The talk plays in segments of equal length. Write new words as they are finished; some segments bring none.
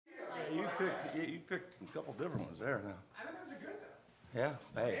you picked a couple different ones there now. I think those are good, though. Yeah,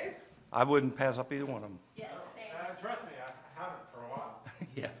 hey, Amazing. I wouldn't pass up either one of them. Yes, same. Trust me, I haven't for a while.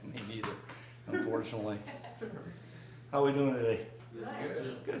 Yeah, me neither, unfortunately. How are we doing today? Good.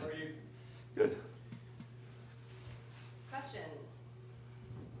 How are you? Good. Questions?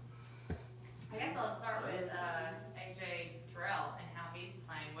 I guess I'll start with AJ Terrell and how he's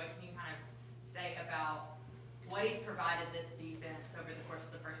playing. What can you kind of say about what he's provided this defense over the course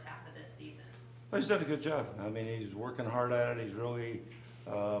of the first half of this season? Well, he's done a good job. I mean, he's working hard at it. He's really,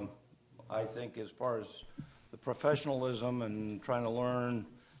 I think, as far as the professionalism and trying to learn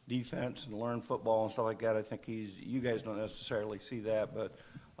defense and learn football and stuff like that, I think you guys don't necessarily see that, but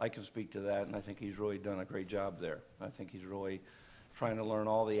I can speak to that, and I think he's really done a great job there. I think he's really trying to learn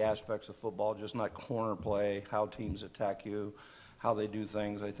all the aspects of football, just not corner play, how teams attack you, how they do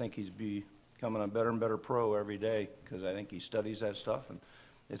things. I think he's becoming a better and better pro every day because I think he studies that stuff, and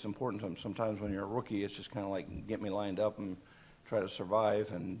it's important to him. Sometimes when you're a rookie, it's just kind of like get me lined up and try to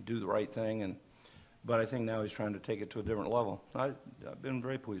survive and do the right thing. But I think now he's trying to take it to a different level. I've been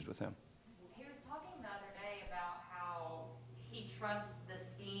very pleased with him. He was talking the other day about how he trusts the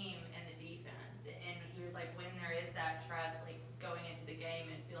scheme and the defense, and he was like, when there is that trust, like going into the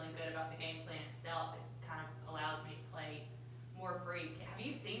game and feeling good about the game plan itself, it kind of allows me to play more free. Have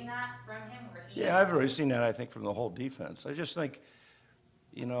you seen that from him? Yeah, I've really seen that, I think, from the whole defense. I just think,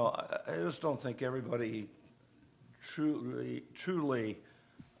 I just don't think everybody truly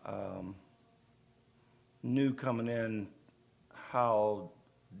knew coming in how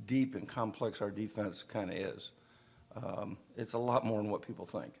deep and complex our defense kind of is. It's a lot more than what people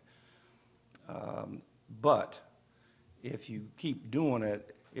think. But if you keep doing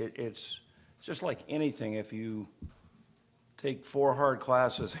it, it's just like anything. If you take 4 hard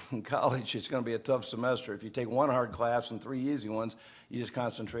classes in college, it's going to be a tough semester. If you take 1 hard class and 3 easy ones, you just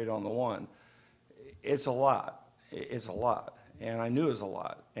concentrate on the one. It's a lot. It's a lot. And I knew it was a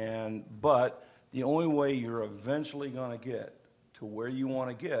lot. But the only way you're eventually going to get to where you want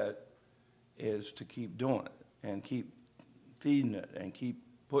to get is to keep doing it and keep feeding it and keep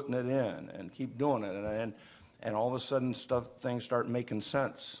putting it in and keep doing it. And all of a sudden things start making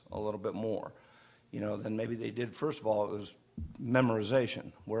sense a little bit more, than maybe they did. First of all, it was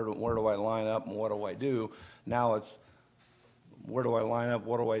memorization. Where do I line up and what do I do? Now it's where do I line up,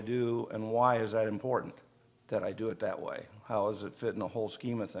 what do I do, and why is that important that I do it that way? How does it fit in the whole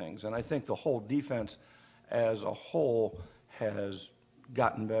scheme of things? And I think the whole defense as a whole has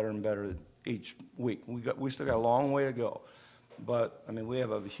gotten better and better each week. We still got a long way to go. But, I mean, we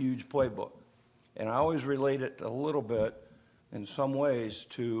have a huge playbook. And I always relate it a little bit, in some ways,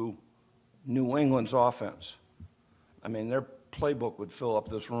 to New England's offense. I mean, their playbook would fill up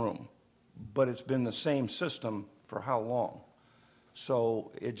this room. But it's been the same system for how long?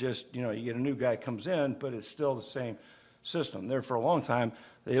 So it just, you get a new guy comes in, but it's still the same system. There for a long time,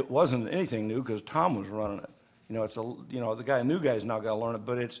 it wasn't anything new because Tom was running it. The new guy's now got to learn it,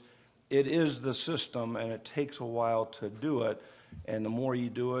 but it is the system, and it takes a while to do it. And the more you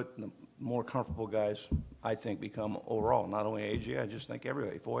do it, the more comfortable guys, I think, become overall. Not only AJ, I just think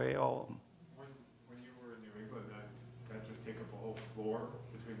everybody, 4A, all of them. When you were in New England, that just take up a whole floor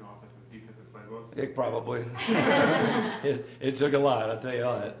between the offensive and defensive playbooks? It probably. it took a lot, I'll tell you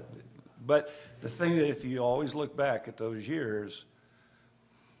that. But the thing that if you always look back at those years,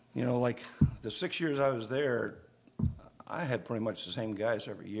 like the 6 years I was there, I had pretty much the same guys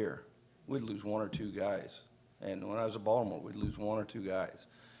every year. We'd lose 1 or 2 guys. And when I was at Baltimore, we'd lose 1 or 2 guys.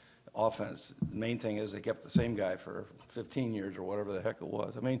 Offense, the main thing is they kept the same guy for 15 years or whatever the heck it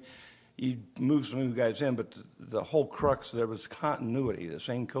was. I mean, you move some new guys in, but the whole crux, there was continuity, the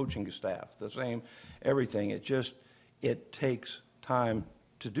same coaching staff, the same everything. It takes time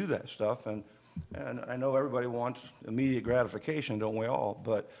to do that stuff. And I know everybody wants immediate gratification, don't we all?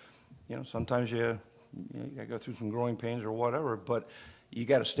 But, sometimes you got to go through some growing pains or whatever, but you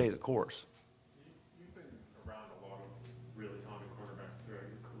got to stay the course. You've been around a lot of really talented cornerbacks throughout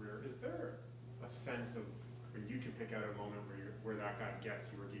your career. Is there a sense of when you can pick out a moment where that guy gets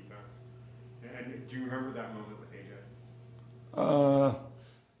your defense? And do you remember that moment with AJ?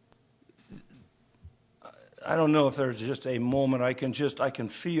 I don't know if there's just a moment. I can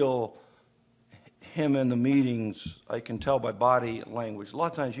feel him in the meetings. I can tell by body language. A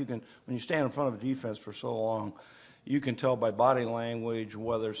lot of times when you stand in front of a defense for so long, you can tell by body language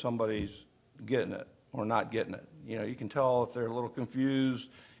whether somebody's getting it or not getting it. You can tell if they're a little confused,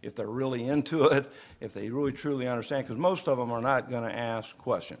 if they're really into it, if they really truly understand, because most of them are not going to ask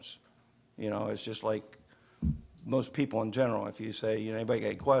questions. It's just like most people in general. If you say, anybody got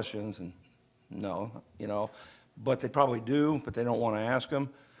any questions? And no, but they probably do, but they don't want to ask them.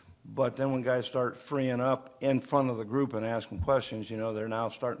 But then when guys start freeing up in front of the group and asking questions, they're now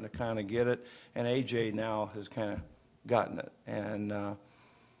starting to kind of get it. And AJ now has kind of gotten it. And,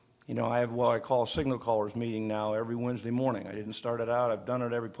 I have what I call a signal callers meeting now every Wednesday morning. I didn't start it out. I've done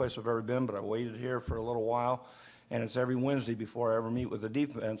it every place I've ever been, but I waited here for a little while. And it's every Wednesday before I ever meet with the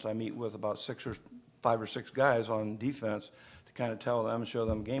defense. I meet with about 5 or 6 guys on defense to kind of tell them and show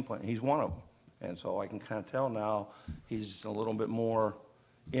them a game plan. He's one of them. And so I can kind of tell now he's a little bit more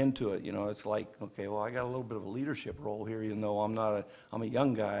into it. It's like, okay, well, I got a little bit of a leadership role here, even though I'm a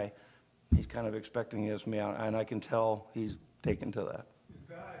young guy. He's kind of expecting this me out, and I can tell he's taken to that. Is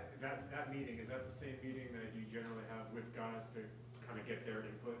that meeting, is that the same meeting that you generally have with guys to kind of get their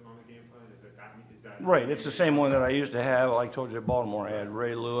input on the game plan? Is that Right, it's the same one that I used to have. Like I told you at Baltimore, I had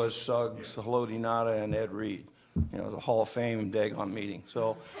Ray Lewis, Suggs, Haloti Ngata, and Ed Reed. The Hall of Fame daggone meeting.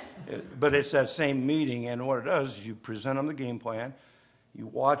 So, but it's that same meeting, and what it does is you present them the game plan, you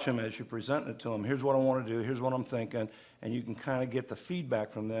watch them as you're presenting it to them. Here's what I want to do, here's what I'm thinking, and you can kind of get the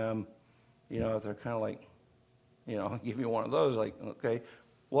feedback from them, if they're kind of like, give you one of those, like, okay,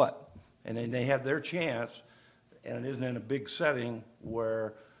 what? And then they have their chance, and it isn't in a big setting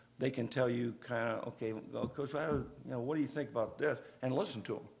where they can tell you kind of, okay, well, Coach, what do you think about this? And listen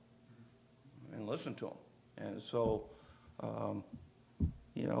to them. And so, and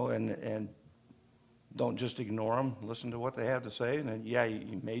don't just ignore them. Listen to what they have to say. And then, yeah,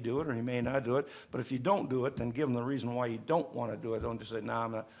 you may do it or you may not do it. But if you don't do it, then give them the reason why you don't want to do it. Don't just say, no,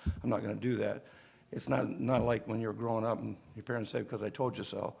 I'm not going to do that. It's not like when you're growing up and your parents say, because I told you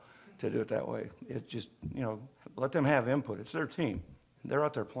so, to do it that way. It's just, let them have input. It's their team. They're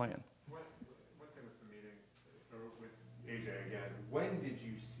out there playing. One thing with the meeting, or with AJ again, when did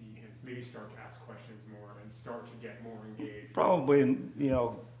you see him maybe start to ask questions more and start to get more engaged? Probably,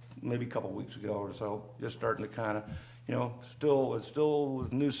 maybe a couple of weeks ago or so, just starting to kind of, it's still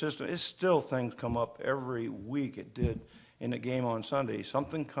with new system, it's still things come up every week. It did in the game on Sunday.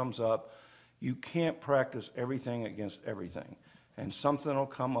 Something comes up. You can't practice everything against everything. And something will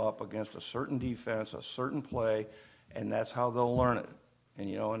come up against a certain defense, a certain play, and that's how they'll learn it. And,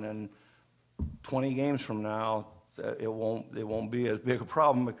 and then 20 games from now, it won't be as big a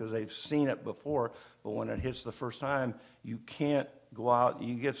problem because they've seen it before. But when it hits the first time, you can't go out.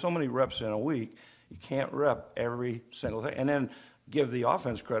 You get so many reps in a week, you can't rep every single thing. And then give the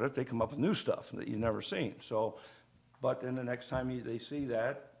offense credit, they come up with new stuff that you've never seen. So, but then the next time they see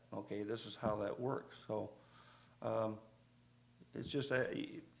that, okay, this is how that works. So it's just,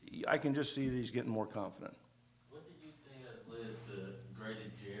 I can just see that he's getting more confident. What do you think has led to Grady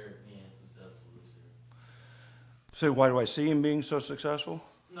Jarrett being successful this year? So why do I see him being so successful?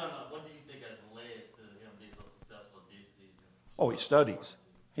 No. What do you think has led to him being so successful this season? Oh, he studies.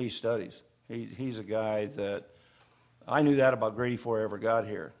 He studies. He's a guy that I knew that about Grady before I ever got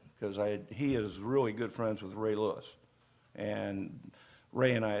here because he is really good friends with Ray Lewis, and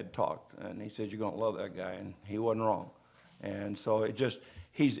Ray and I had talked, and he said you're going to love that guy, and he wasn't wrong. And so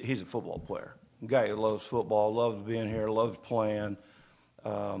he's a football player, a guy who loves football, loves being here, loves playing.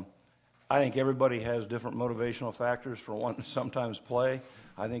 I think everybody has different motivational factors for wanting to sometimes play.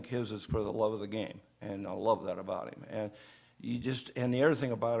 I think his is for the love of the game, and I love that about him. And and the other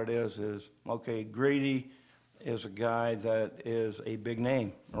thing about it is okay, Grady is a guy that is a big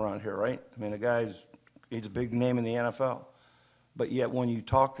name around here, right? I mean, he's a big name in the NFL. But yet when you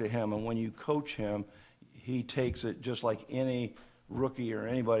talk to him and when you coach him, he takes it just like any rookie or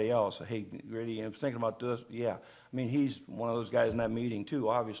anybody else. Hey, Grady, I'm thinking about this. Yeah. I mean, he's one of those guys in that meeting too,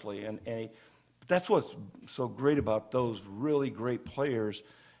 obviously. But that's what's so great about those really great players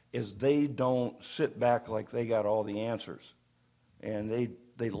is they don't sit back like they got all the answers. And they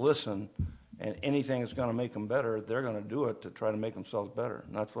listen, and anything that's going to make them better, they're going to do it to try to make themselves better.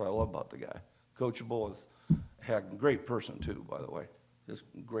 And that's what I love about the guy. Coachable, great person too, by the way. Just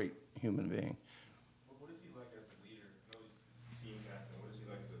great human being. What is he like as a leader? I know he's team captain. What is he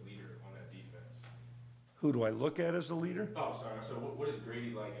like as a leader on that defense? Who do I look at as a leader? Oh, sorry. So what is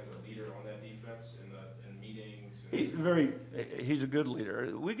Grady like as a leader on that defense in meetings? He's a good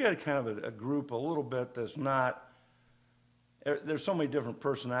leader. We got kind of a group a little bit that's not. There's so many different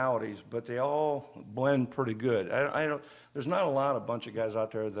personalities, but they all blend pretty good. There's not a bunch of guys out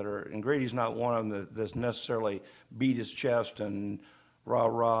there that are, and Grady's not one of them that's necessarily beat his chest and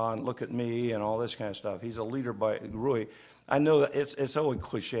rah and look at me and all this kind of stuff. He's a leader by really. I know that it's always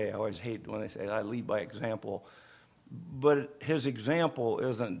cliche. I always hate when they say I lead by example, but his example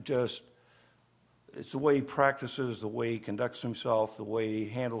isn't just. It's the way he practices, the way he conducts himself, the way he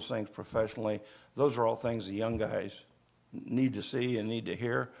handles things professionally. Those are all things the young guys need to see and need to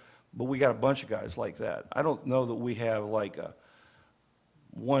hear, but we got a bunch of guys like that. I don't know that we have like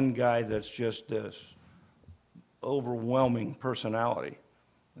one guy that's just this overwhelming personality.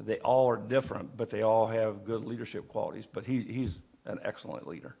 They all are different, but they all have good leadership qualities. But he's an excellent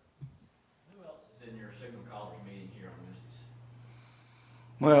leader. Who else is in your Signal College meeting here on Wednesdays?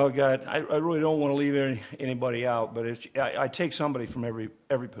 Well, God, I really don't want to leave anybody out, but I take somebody from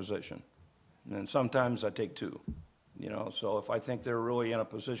every position, and sometimes I take two. So if I think they're really in a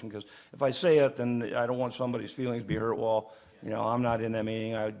position, because if I say it, then I don't want somebody's feelings to be hurt. Well, I'm not in that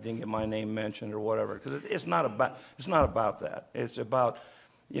meeting. I didn't get my name mentioned or whatever. Because it's not about that. It's about,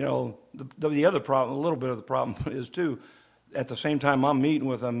 the other problem. A little bit of the problem is too. At the same time, I'm meeting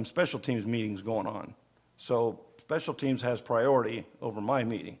with them. Special teams meetings going on, so special teams has priority over my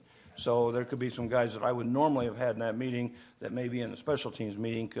meeting. So there could be some guys that I would normally have had in that meeting that may be in the special teams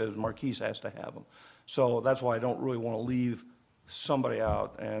meeting because Marquise has to have them. So that's why I don't really want to leave somebody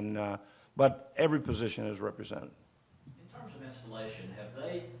out. But every position is represented. In terms of installation,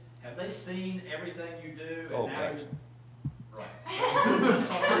 have they seen everything you do? Oh, now gosh. Right.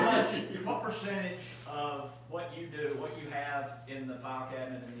 So what percentage of what you do, what you have in the file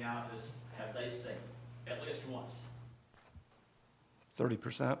cabinet in the office, have they seen at least once?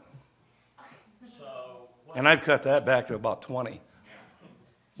 30%. So. And I've cut that back to about 20.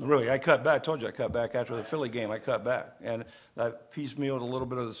 Really, I cut back. I told you I cut back after the Philly game. I cut back. And I piecemealed a little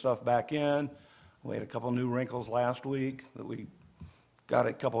bit of the stuff back in. We had a couple new wrinkles last week that we got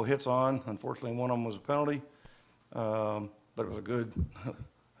a couple hits on. Unfortunately, one of them was a penalty. But it was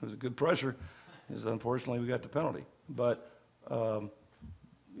a good pressure. Unfortunately, we got the penalty. But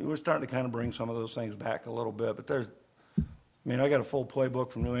we're starting to kind of bring some of those things back a little bit. But I got a full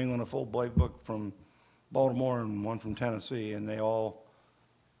playbook from New England, a full playbook from Baltimore, and one from Tennessee, and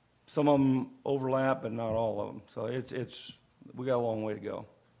some of them overlap, but not all of them. So we got a long way to go.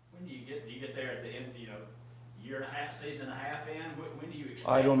 When do you get there at the end, year and a half, season and a half in? When do you expect?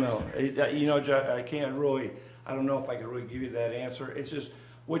 I don't know. I can't really, I don't know if I can really give you that answer. It's just,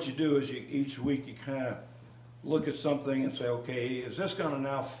 what you do is each week you kind of look at something and say, okay, is this going to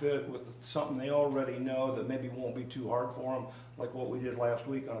now fit with something they already know that maybe won't be too hard for them, like what we did last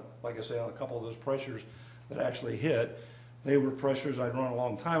week, on a couple of those pressures that actually hit. They were pressures I'd run a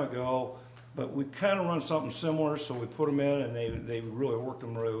long time ago, but we kind of run something similar, so we put them in, and they really worked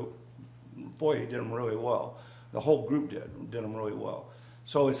them did them really well. The whole group did them really well.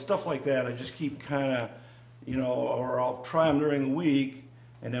 So it's stuff like that. I just keep kind of, or I'll try them during the week,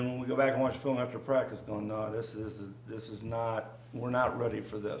 and then when we go back and watch film after practice, going, no, this is not, we're not ready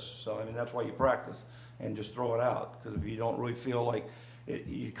for this. So, that's why you practice and just throw it out, because if you don't really feel like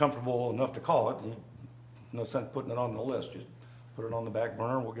you're comfortable enough to call it, no sense putting it on the list. Just put it on the back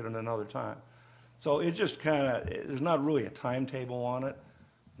burner. We'll get it another time. So it just kind of, there's not really a timetable on it.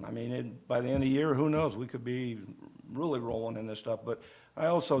 By the end of the year, who knows? We could be really rolling in this stuff. But I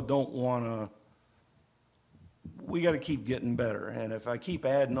also don't want to, we got to keep getting better. And if I keep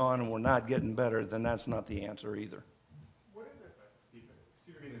adding on and we're not getting better, then that's not the answer either. What is it that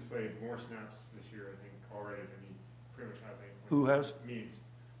Stephen Means has played more snaps this year, I think, already than he pretty much has. Who has? Means.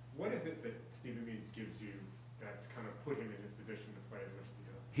 What is it that Stephen Means gives you that's kind of put him in his position to play as much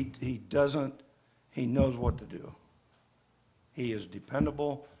as he does? He knows what to do. He is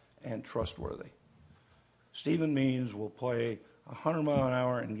dependable and trustworthy. Stephen Means will play 100 miles an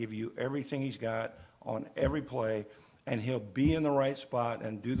hour and give you everything he's got on every play, and he'll be in the right spot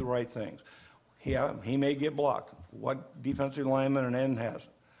and do the right things. He may get blocked. What defensive lineman and end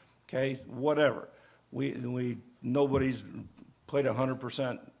hasn't? Okay, whatever. Nobody's played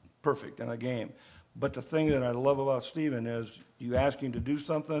 100% perfect in a game. But the thing that I love about Stephen is you ask him to do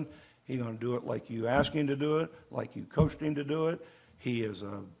something, he's going to do it like you ask him to do it, like you coached him to do it. He is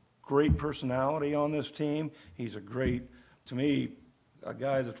a great personality on this team. He's to me, a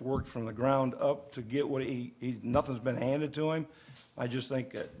guy that's worked from the ground up to get what nothing's been handed to him. I just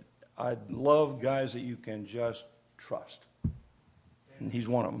think I love guys that you can just trust. And he's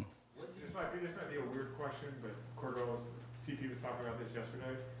one of them. This might be a weird question, but Cordell, CP was talking about this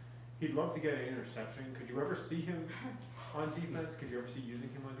yesterday. He'd love to get an interception. Could you ever see him on defense? Could you ever see using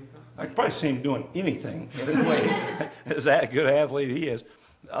him on defense? I could probably see him doing anything as that good athlete he is.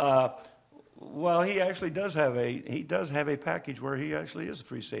 Well, he actually does have a package where he actually is a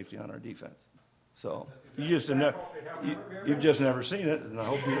free safety on our defense. So you've just never seen it, and I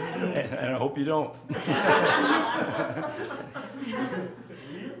hope you don't.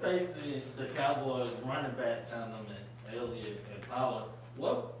 You're facing the Cowboys running back tandem and Elliott and Pollard.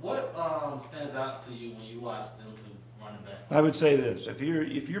 What stands out to you when you watch them two running backs? I would say this: if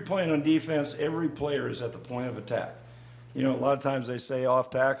you're playing on defense, every player is at the point of attack. A lot of times they say off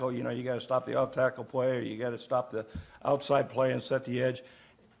tackle. You got to stop the off tackle play, or you got to stop the outside play and set the edge.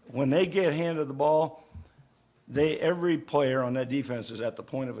 when they get handed the ball, every player on that defense is at the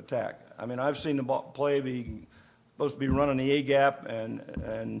point of attack. I mean, I've seen the play be supposed to be running the A gap,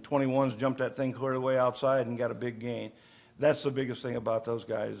 and 21s jumped that thing clear away outside and got a big gain. That's the biggest thing about those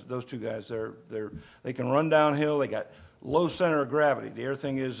guys. Those two guys, they can run downhill. They got low center of gravity. The other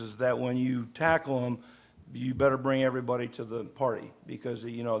thing is that when you tackle them, you better bring everybody to the party because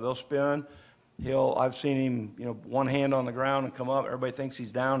they'll spin. I've seen him, one hand on the ground and come up. Everybody thinks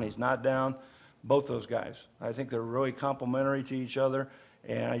he's down. He's not down. Both those guys. I think they're really complementary to each other,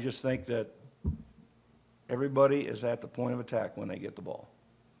 and I just think that everybody is at the point of attack when they get the ball.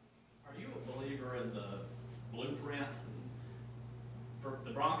 Are you a believer in the blueprint?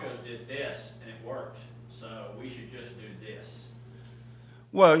 The Broncos did this and it worked, so we should just do this.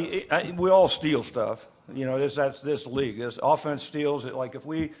 Well, we all steal stuff. That's this league. This offense steals it. Like if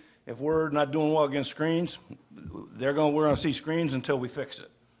we're not doing well against screens, we're going to see screens until we fix it.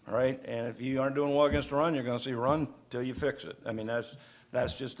 All right, and if you aren't doing well against the run, you're going to see run till you fix it. I mean,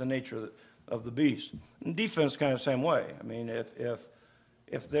 that's just the nature of the beast. And defense kind of the same way. I mean,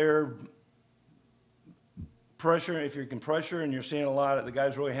 if they're pressure, if you can pressure and you're seeing a lot of the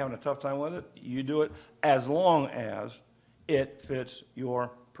guys really having a tough time with it, you do it as long as it fits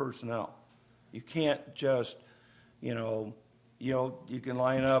your personnel. You can't just, you can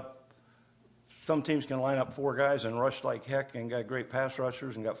line up. Some teams can line up 4 guys and rush like heck and got great pass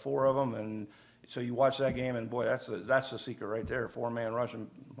rushers and got 4 of them. And so you watch that game and, boy, that's the secret right there, 4-man rushing.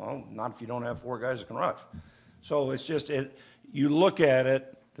 Well, not if you don't have 4 guys that can rush. So it's just you look at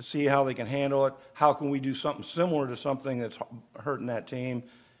it to see how they can handle it. How can we do something similar to something that's hurting that team,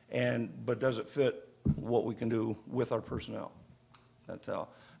 but does it fit what we can do with our personnel? That's how.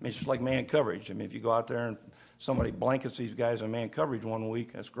 I mean, it's just like man coverage. I mean, if you go out there and somebody blankets these guys in man coverage one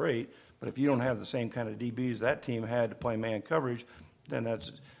week, that's great. But if you don't have the same kind of DBs that team had to play man coverage, then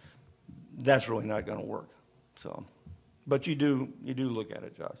that's really not going to work. So, but you do look at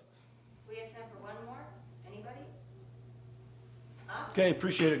it, Josh. We have time for one more. Anybody? Awesome. Okay,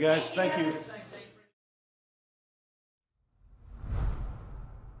 appreciate it, guys. Thank you. Thank